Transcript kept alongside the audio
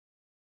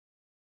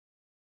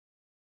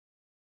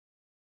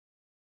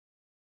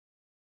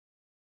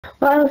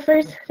Well,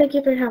 first, thank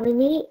you for having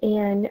me,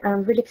 and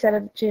I'm really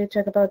excited to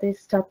talk about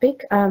this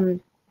topic.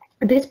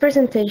 This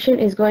presentation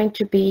is going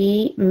to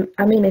be,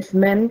 it's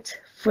meant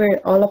for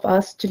all of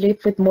us to live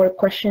with more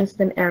questions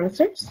than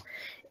answers.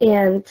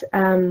 And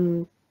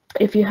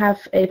if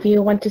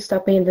you want to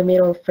stop me in the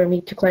middle for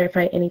me to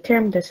clarify any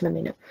term, just let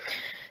me know.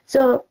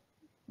 So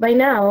by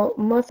now,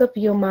 most of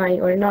you might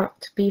or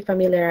not be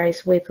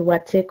familiarized with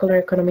what circular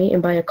economy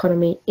and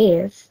bioeconomy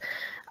is,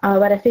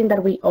 but I think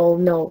that we all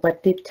know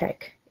what deep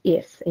tech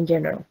is in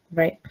general,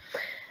 right?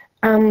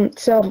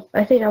 So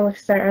I think I will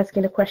start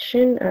asking the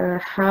question,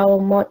 how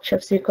much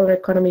of circular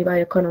economy,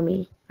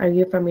 bioeconomy are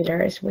you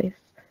familiarized with?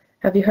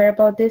 Have you heard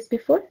about this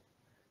before?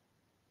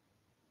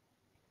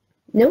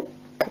 No?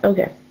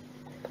 Okay.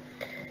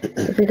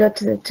 If we go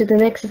to the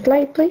next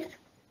slide, please.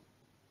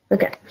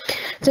 Okay.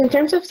 So in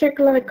terms of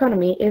circular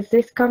economy, is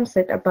this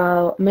concept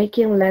about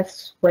making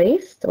less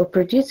waste or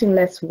producing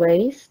less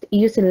waste,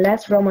 using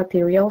less raw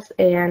materials,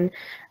 and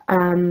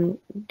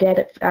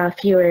get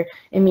fewer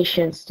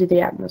emissions to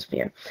the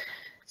atmosphere.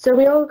 So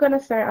we're all going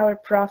to start our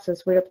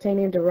process with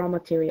obtaining the raw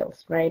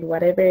materials, right?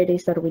 Whatever it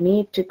is that we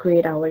need to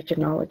create our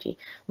technology.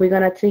 We're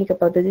going to think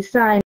about the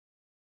design.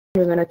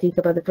 We're going to think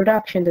about the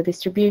production, the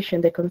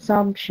distribution, the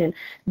consumption.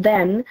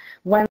 Then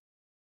once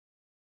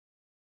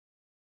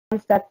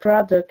that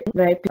product,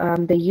 right,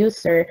 the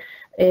user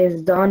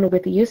is done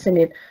with using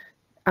it,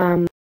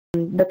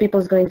 the people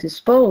is going to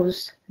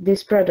dispose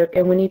this product,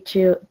 and we need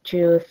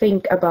to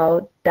think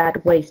about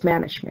that waste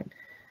management.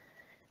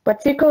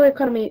 What circular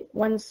economy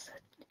wants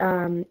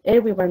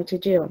everyone to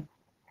do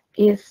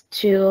is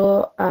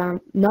to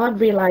not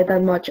rely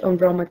that much on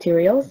raw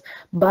materials,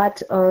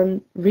 but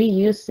on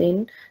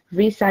reusing,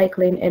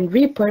 recycling, and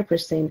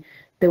repurposing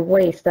the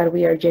waste that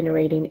we are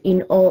generating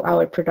in all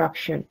our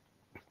production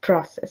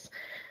process.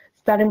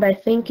 Starting by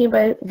thinking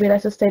with a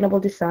sustainable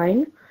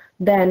design,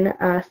 then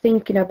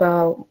thinking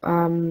about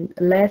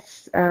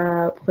less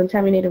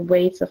contaminated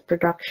ways of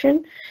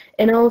production,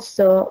 and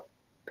also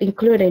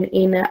including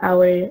in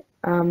our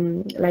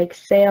like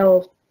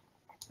sales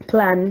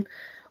plan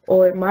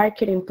or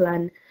marketing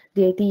plan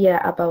the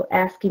idea about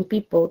asking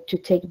people to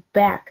take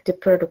back the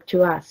product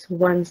to us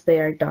once they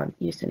are done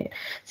using it.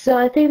 So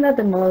I think that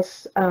the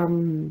most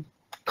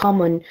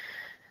common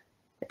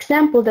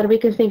example that we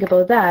can think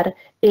about that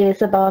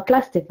is about a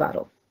plastic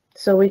bottle.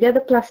 So we get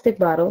the plastic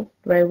bottle,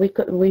 right?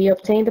 We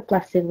obtain the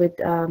plastic with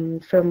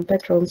from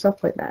petrol and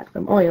stuff like that,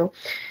 from oil.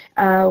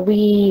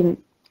 We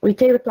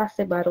take the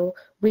plastic bottle,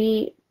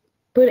 we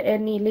put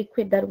any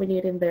liquid that we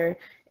need in there,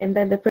 and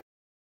then the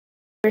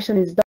person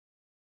is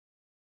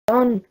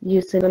done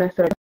using on a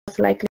third. Most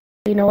likely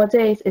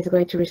nowadays is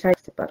going to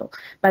recycle the bottle.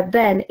 But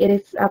then it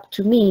is up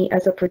to me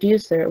as a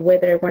producer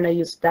whether I want to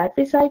use that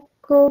recycled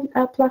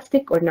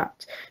plastic or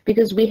not,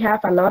 because we have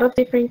a lot of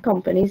different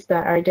companies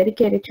that are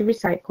dedicated to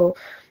recycle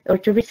or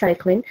to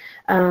recycling,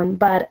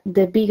 but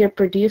the bigger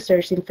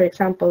producers in, for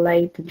example,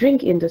 like the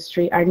drink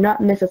industry, are not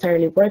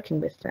necessarily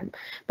working with them.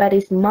 But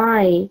it's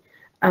my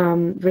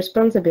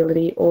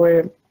responsibility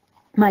or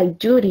my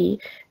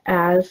duty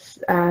as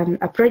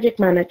a project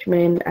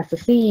management, as a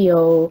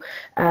CEO,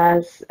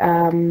 as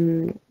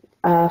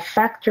a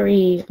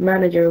factory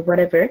manager,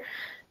 whatever,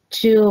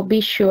 to be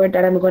sure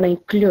that I'm going to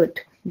include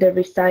the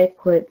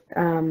recycled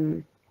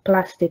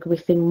plastic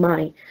within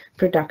my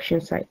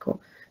production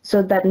cycle,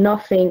 so that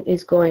nothing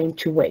is going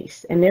to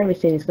waste and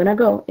everything is going to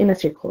go in a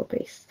circular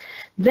base.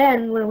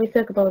 Then when we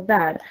talk about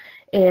that,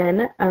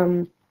 and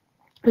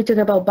we talk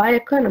about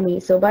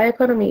bioeconomy. So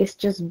bioeconomy is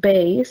just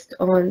based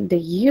on the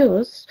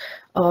use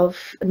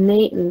of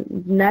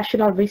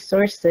national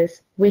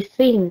resources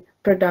within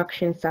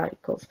production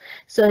cycles.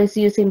 So it's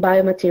using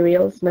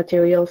biomaterials,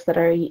 materials that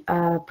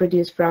are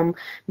produced from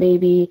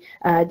maybe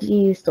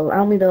yeast or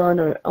almidon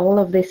or all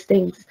of these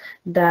things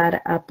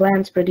that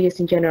plants produce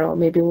in general.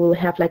 Maybe we'll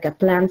have like a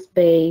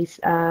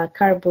plant-based,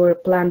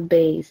 cardboard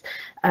plant-based,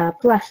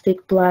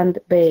 plastic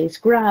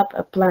plant-based, grab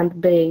a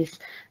plant-based,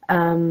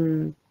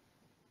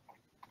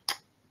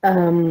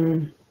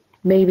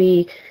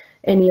 maybe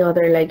any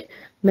other like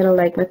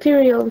metal-like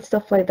material and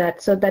stuff like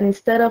that. So that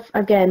instead of,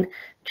 again,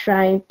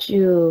 trying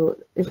to,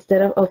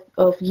 instead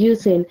of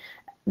using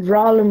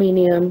raw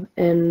aluminum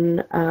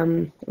and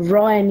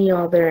raw any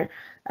other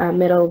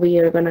metal, we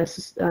are going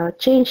to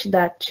change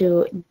that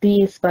to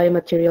this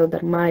biomaterial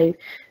that might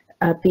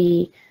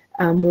be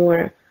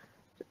more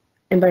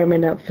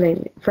environmental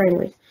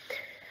friendly.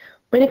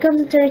 When it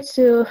comes in terms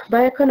to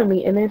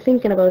bioeconomy and then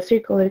thinking about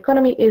circular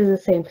economy, is the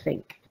same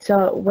thing.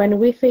 So when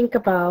we think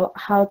about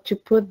how to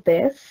put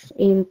this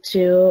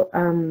into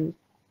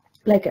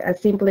like a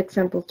simple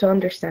example to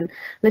understand,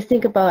 let's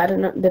think about, I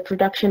don't know, the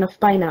production of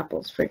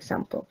pineapples, for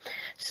example.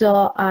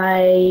 So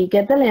I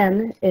get the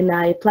land and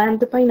I plant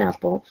the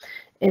pineapple,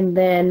 and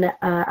then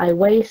I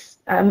wait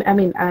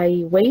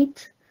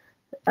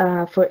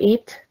for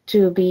it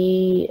to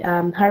be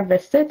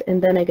harvested,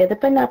 and then I get the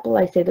pineapple,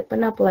 I save the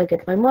pineapple, I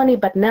get my money,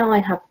 but now I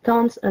have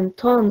tons and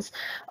tons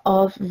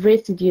of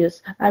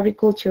residues,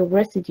 agricultural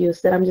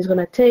residues, that I'm just going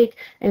to take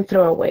and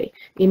throw away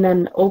in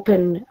an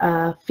open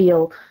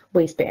field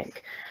waste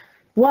bank.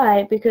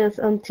 Why? Because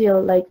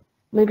until like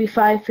maybe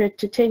 5 to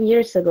 10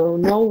 years ago,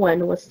 no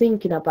one was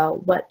thinking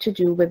about what to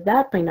do with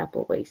that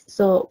pineapple waste.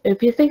 So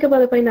if you think about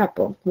the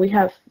pineapple, we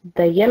have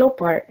the yellow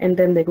part and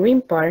then the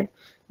green part,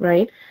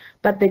 right?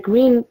 But the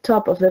green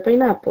top of the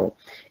pineapple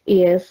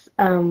is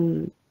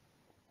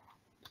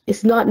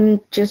it's not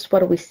just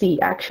what we see.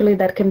 Actually,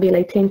 that can be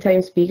like 10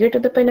 times bigger to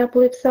the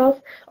pineapple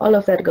itself. All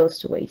of that goes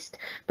to waste.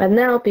 But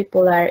now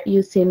people are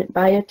using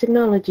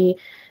biotechnology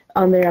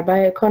under a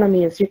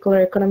bioeconomy and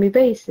circular economy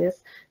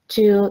basis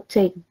to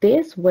take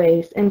this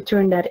waste and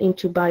turn that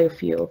into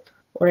biofuel,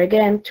 or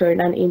again, turn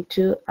that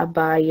into a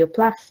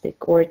bioplastic,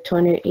 or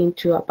turn it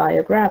into a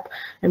biograph,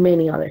 and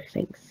many other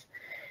things.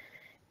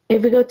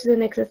 If we go to the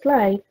next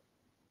slide,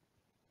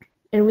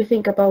 and we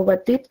think about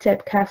what deep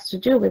tech has to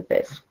do with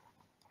this.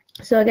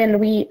 So again,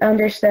 we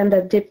understand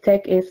that deep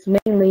tech is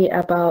mainly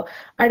about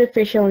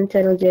artificial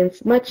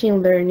intelligence,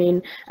 machine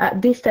learning,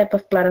 these type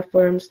of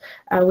platforms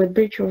with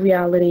virtual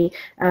reality,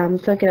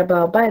 talking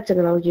about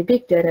biotechnology,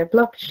 big data,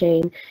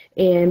 blockchain,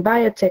 and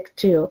biotech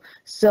too.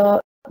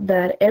 So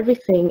that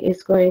everything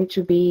is going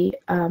to be,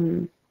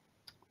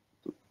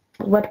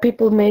 what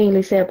people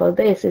mainly say about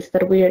this is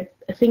that we're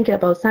thinking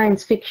about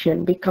science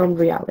fiction become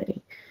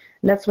reality.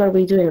 That's what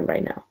we're doing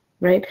right now.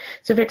 Right?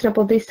 So for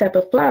example, these type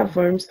of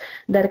platforms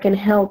that can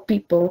help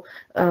people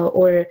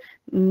or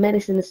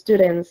medicine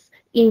students,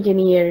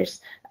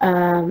 engineers,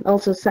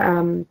 also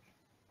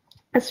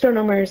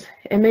astronomers,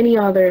 and many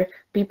other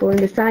people in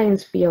the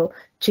science field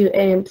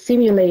to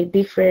simulate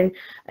different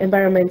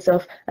environments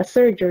of a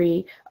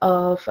surgery,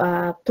 of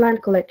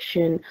plant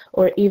collection,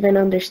 or even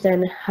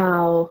understand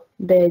how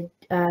the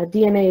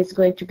DNA is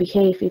going to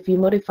behave if you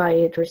modify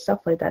it or stuff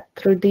like that.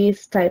 Through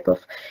these type of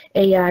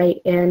AI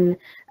and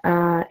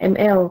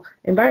ML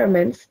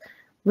environments,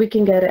 we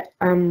can get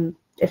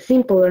a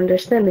simple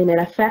understanding and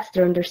a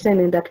faster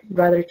understanding that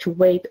rather to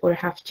wait or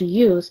have to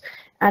use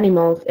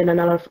animals and a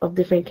lot of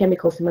different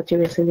chemicals and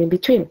materials in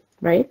between,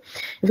 right?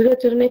 If we go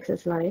to the next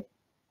slide.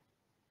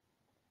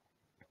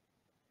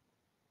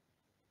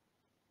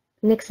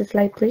 Next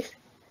slide, please.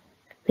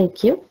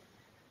 Thank you.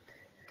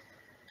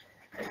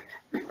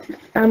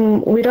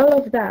 With all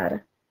of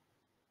that,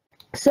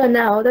 so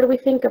now that we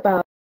think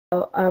about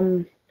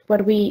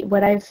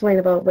what I explained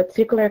about what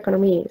circular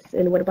economy is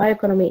and what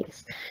bioeconomy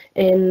is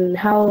and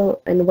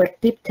how and what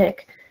deep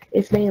tech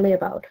is mainly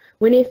about,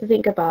 we need to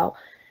think about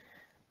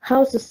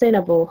how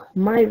sustainable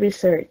my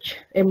research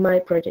and my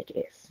project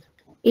is.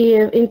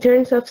 In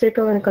terms of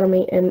circular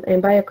economy and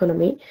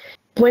bioeconomy,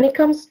 when it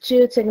comes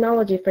to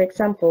technology, for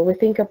example, we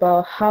think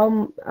about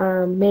how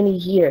many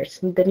years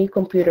the new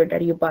computer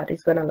that you bought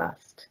is going to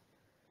last.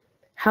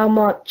 How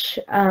much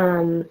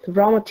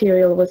raw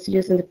material was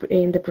used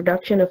in the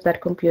production of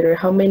that computer,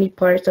 how many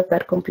parts of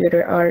that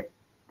computer are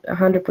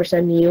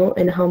 100% new,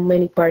 and how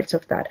many parts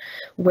of that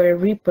were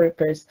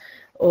repurposed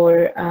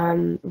or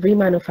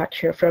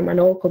remanufactured from an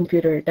old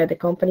computer that the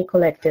company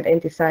collected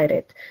and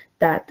decided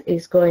that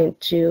is going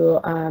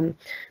to,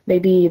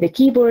 maybe the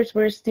keyboards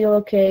were still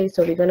okay,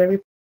 so we're going to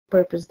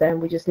repurpose them,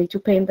 we just need to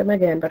paint them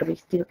again, but we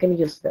still can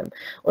use them.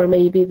 Or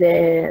maybe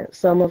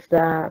some of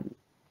the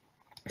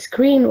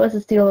screen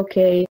was still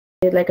okay,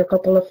 like a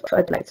couple of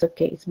lights.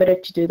 Okay, it's better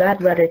to do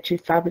that rather to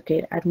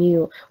fabricate a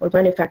new or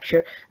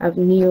manufacture a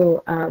new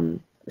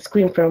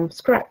screen from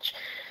scratch.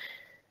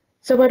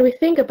 So what we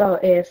think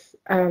about is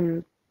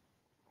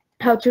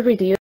how to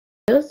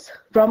reduce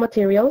raw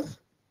materials,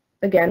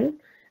 again,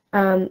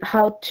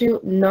 how to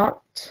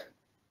not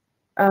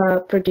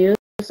produce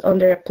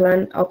under a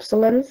planned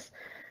obsolescence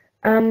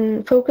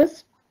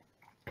focus,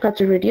 how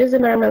to reduce the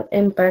environmental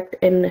impact,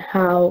 and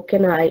how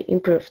can I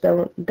improve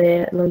the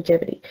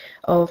longevity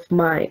of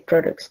my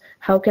products?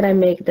 How can I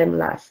make them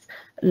last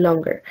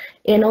longer?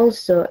 And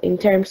also in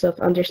terms of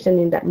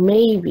understanding that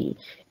maybe,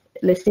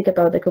 let's think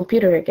about the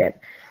computer again,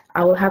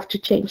 I will have to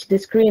change the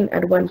screen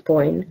at one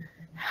point.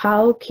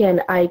 How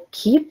can I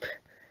keep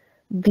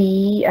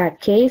the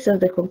case of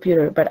the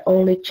computer but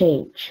only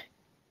change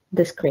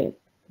the screen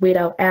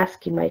without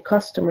asking my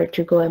customer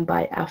to go and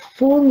buy a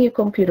full new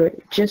computer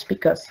just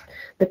because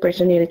the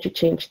person needed to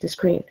change the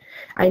screen?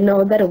 I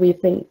know that we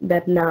think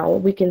that now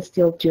we can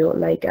still do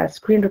like a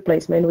screen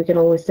replacement. We can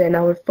always send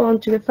our phone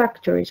to the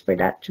factories for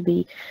that to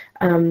be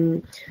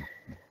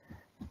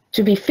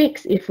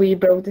fixed if we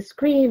broke the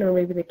screen, or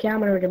maybe the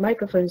camera or the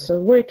microphone is not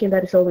working.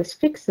 That is always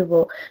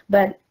fixable.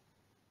 But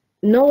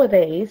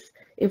nowadays,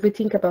 if we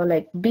think about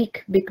like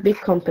big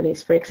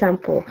companies, for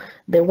example,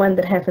 the one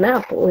that has an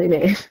Apple in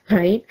it,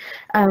 right?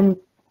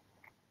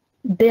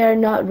 They are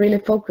not really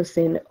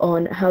focusing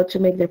on how to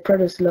make their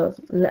products last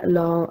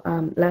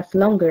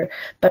longer,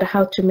 but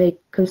how to make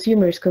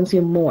consumers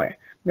consume more,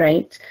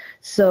 right?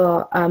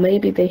 So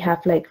maybe they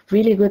have like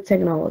really good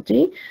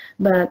technology,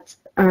 but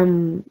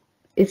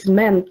it's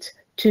meant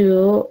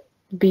to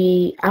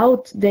be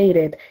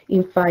outdated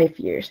in 5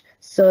 years,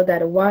 so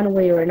that one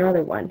way or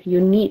another one,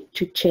 you need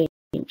to change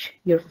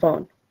your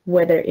phone,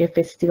 whether if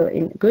it's still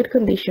in good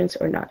conditions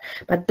or not.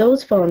 But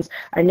those phones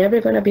are never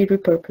going to be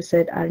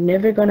repurposed, are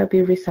never going to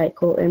be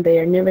recycled, and they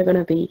are never going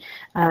to be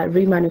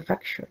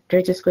remanufactured.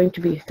 They're just going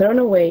to be thrown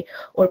away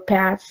or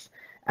passed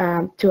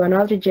to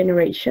another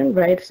generation,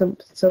 right?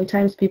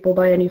 Sometimes people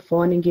buy a new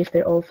phone and give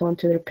their old phone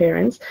to their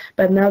parents,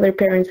 but now their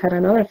parents had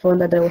another phone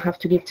that they will have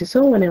to give to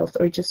someone else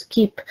or just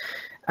keep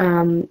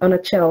on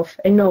a shelf,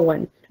 and no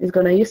one is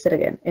going to use it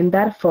again. And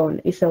that phone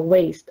is a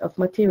waste of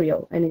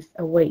material, and it's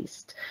a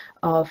waste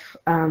of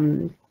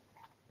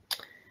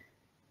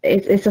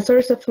it's a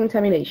source of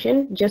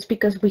contamination. Just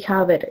because we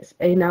have it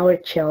in our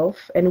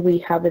shelf and we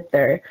have it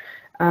there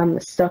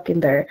stuck in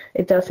there,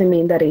 it doesn't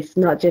mean that it's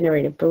not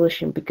generating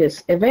pollution,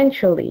 because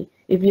eventually,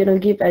 if you don't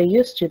give a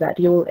use to that,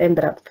 you will end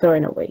up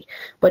throwing away.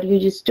 What you're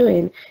just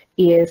doing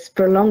is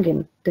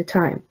prolonging the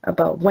time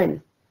about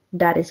when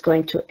that is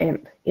going to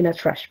end in a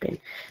trash bin.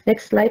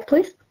 Next slide,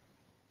 please.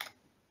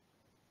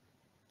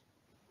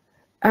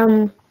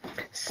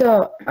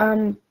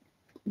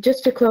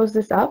 Just to close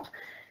this up,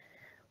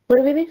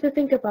 what we need to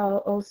think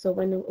about also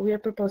when we are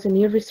proposing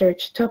new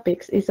research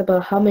topics is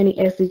about how many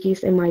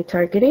SDGs am I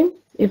targeting.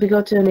 If we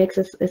go to the next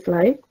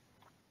slide,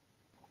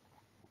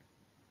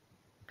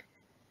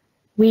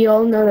 we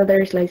all know that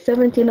there's like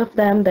 17 of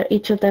them, that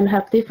each of them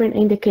have different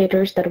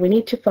indicators that we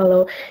need to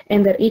follow,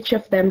 and that each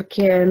of them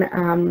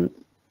can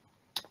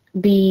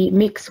be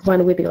mixed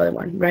one with the other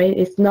one, right?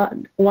 It's not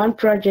one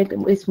project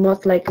is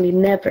most likely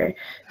never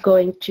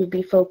going to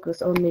be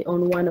focused only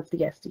on one of the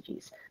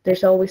SDGs.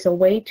 There's always a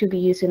way to be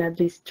using at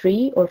least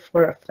 3 or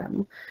 4 of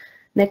them.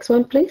 Next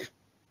one, please.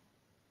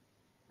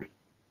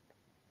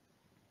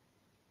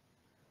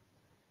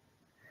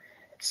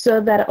 So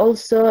that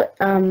also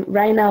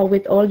right now,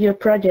 with all your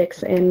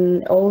projects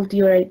and all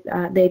your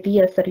the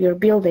ideas that you're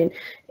building,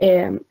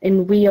 and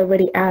we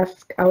already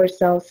ask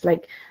ourselves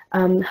like,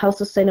 how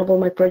sustainable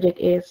my project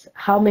is,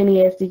 how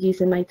many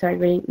SDGs am I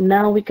targeting.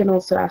 Now we can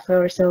also ask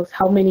ourselves,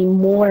 how many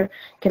more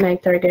can I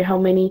target, how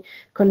many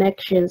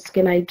connections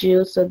can I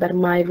do so that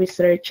my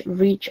research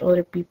reach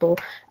other people,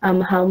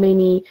 how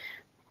many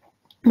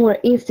more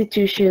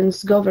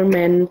institutions,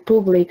 government,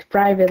 public,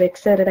 private,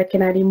 etc.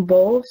 can I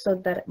involve so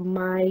that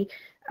my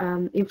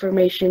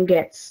information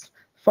gets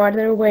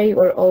farther away,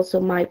 or also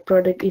my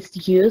product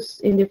is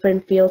used in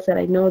different fields that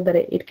I know that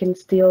it can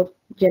still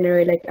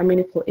generate like a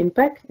meaningful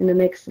impact. In the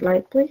next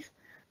slide, please.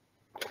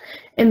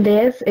 And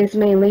this is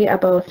mainly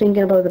about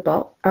thinking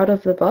about out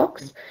of the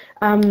box.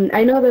 I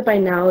know that by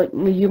now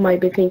you might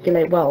be thinking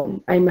like, well,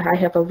 I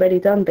have already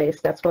done this.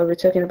 That's why we're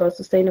talking about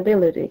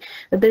sustainability.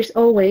 But there's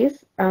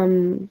always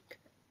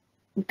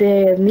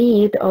the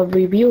need of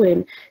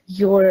reviewing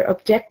your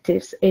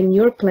objectives and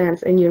your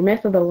plans and your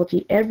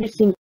methodology every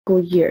single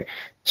year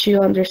to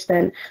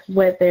understand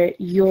whether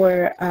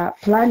your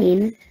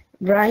planning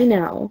right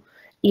now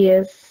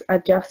is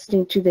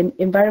adjusting to the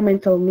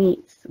environmental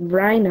needs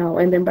right now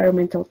and the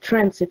environmental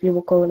trends, if you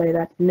will call it like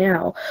that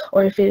now,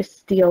 or if it's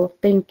still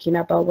thinking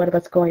about what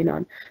was going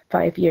on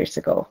 5 years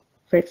ago,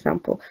 for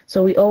example.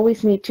 So we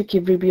always need to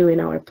keep reviewing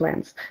our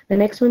plans. The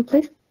next one,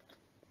 please.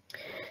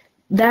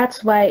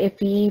 That's why if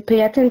we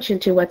pay attention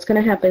to what's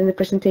going to happen in the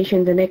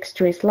presentation, the next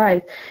 3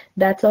 slides,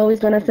 that's always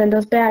going to send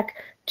us back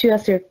to a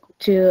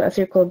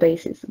circle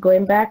basis,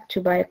 going back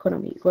to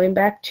bioeconomy, going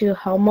back to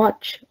how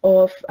much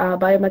of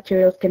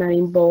biomaterials can I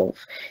involve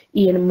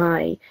in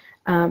my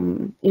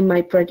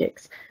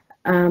projects,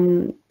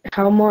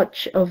 how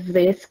much of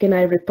this can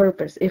I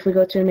repurpose. If we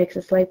go to the next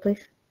slide,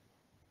 please.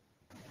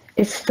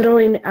 It's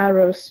throwing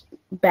arrows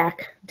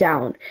back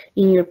down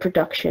in your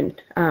production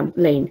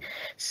lane.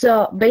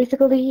 So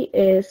basically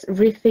is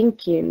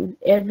rethinking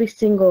every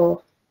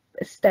single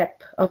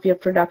step of your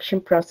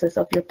production process,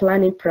 of your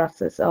planning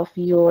process, of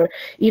your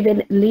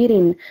even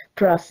leading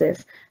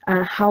process.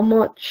 How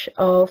much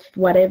of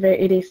whatever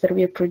it is that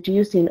we are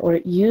producing or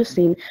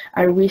using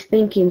are we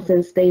thinking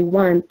since day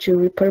one to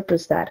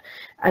repurpose that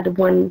at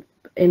one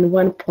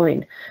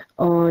point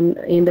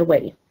in the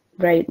way.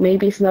 Right?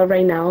 Maybe it's not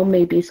right now,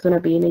 maybe it's going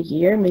to be in a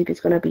year, maybe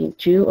it's going to be in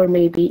 2, or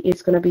maybe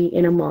it's going to be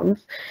in a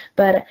month.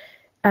 But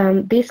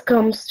this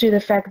comes to the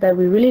fact that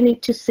we really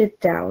need to sit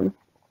down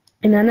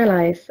and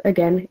analyze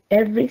again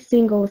every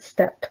single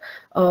step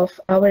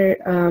of our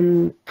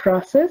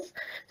process,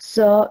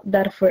 so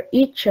that for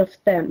each of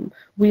them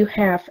we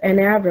have an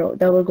arrow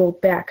that will go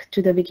back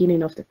to the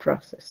beginning of the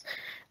process.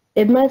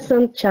 It might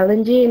sound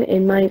challenging, it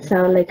might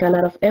sound like a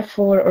lot of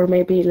effort or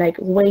maybe like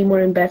way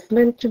more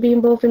investment to be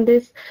involved in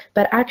this,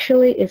 but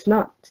actually it's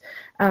not.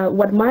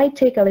 What might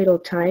take a little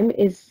time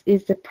is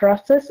the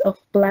process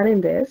of planning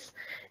this,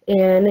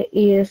 and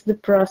is the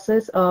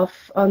process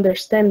of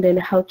understanding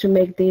how to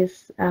make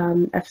this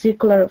a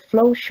circular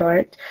flow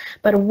chart.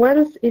 But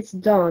once it's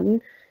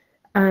done,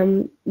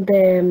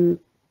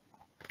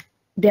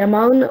 the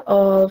amount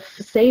of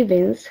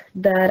savings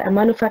that a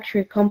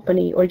manufacturing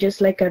company or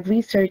just like a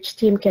research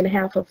team can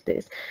have of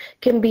this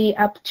can be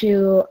up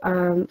to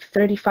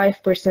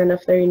 35%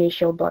 of their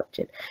initial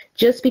budget.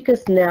 Just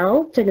because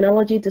now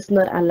technology does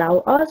not allow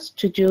us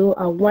to do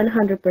a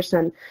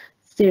 100%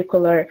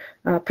 circular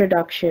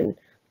production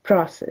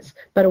process.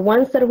 But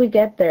once that we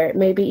get there,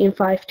 maybe in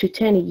 5 to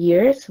 10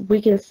 years,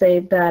 we can say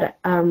that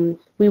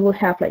we will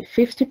have like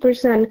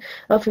 50%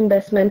 of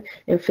investment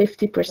and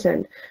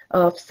 50%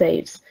 of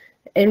saves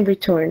in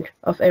return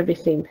of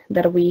everything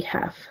that we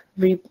have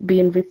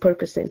been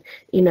repurposing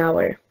in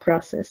our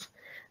process.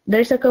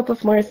 There's a couple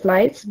of more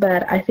slides,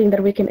 but I think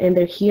that we can end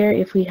it here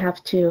if we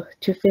have to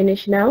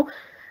finish now.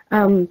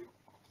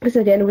 Because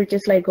again, we're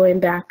just like going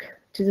back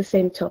to the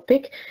same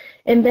topic.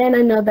 And then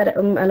I know that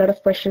a lot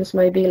of questions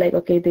might be like,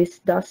 okay, this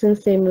doesn't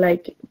seem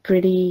like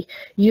pretty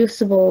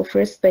usable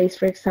for space,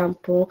 for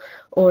example,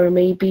 or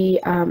maybe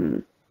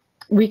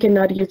we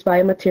cannot use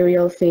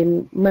biomaterials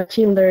in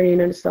machine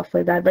learning and stuff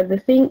like that. But the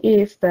thing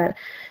is that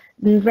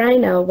right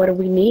now, what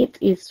we need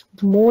is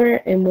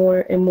more and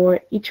more and more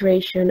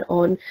iteration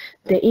on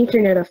the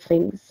Internet of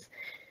Things.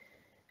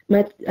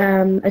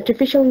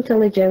 Artificial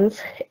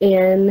intelligence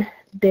and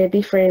the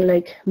different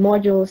like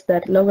modules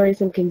that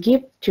logarithm can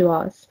give to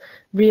us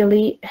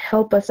really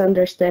help us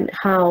understand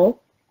how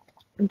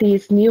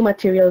this new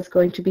material is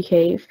going to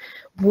behave,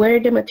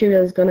 where the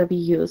material is going to be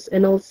used,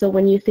 and also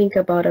when you think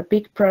about a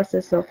big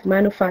process of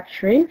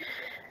manufacturing,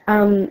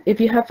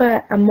 if you have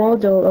a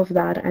model of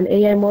that, an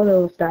AI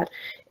model of that,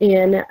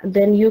 and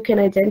then you can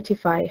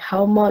identify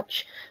how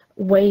much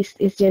waste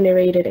is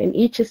generated in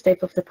each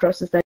step of the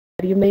process that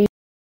you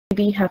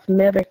maybe have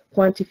never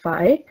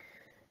quantified,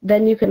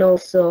 then you can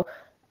also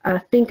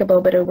think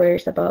about better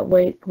ways about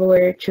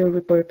where to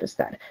repurpose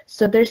that.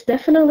 So there's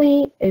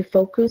definitely a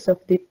focus of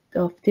deep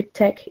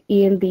tech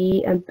in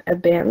the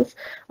advance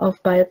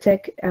of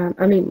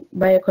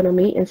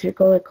bioeconomy and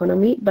circular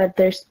economy, but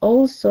there's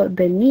also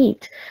the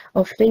need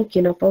of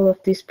thinking of all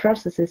of these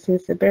processes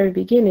since the very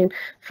beginning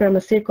from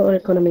a circular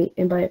economy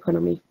and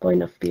bioeconomy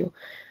point of view.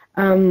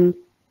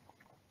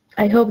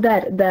 I hope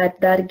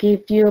that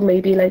gave you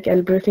maybe like a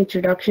brief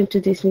introduction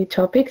to these new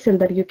topics, and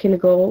that you can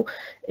go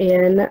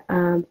and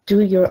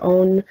do your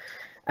own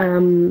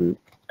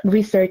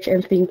research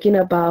and thinking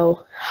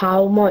about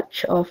how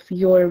much of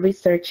your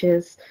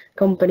researches,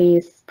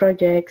 companies,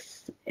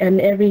 projects, and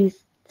every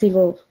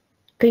single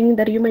thing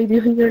that you may do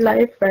in your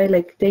life, right,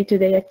 like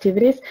day-to-day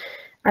activities,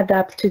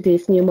 adapt to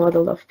this new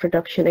model of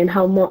production, and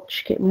how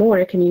much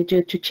more can you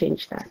do to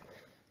change that.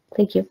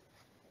 Thank you.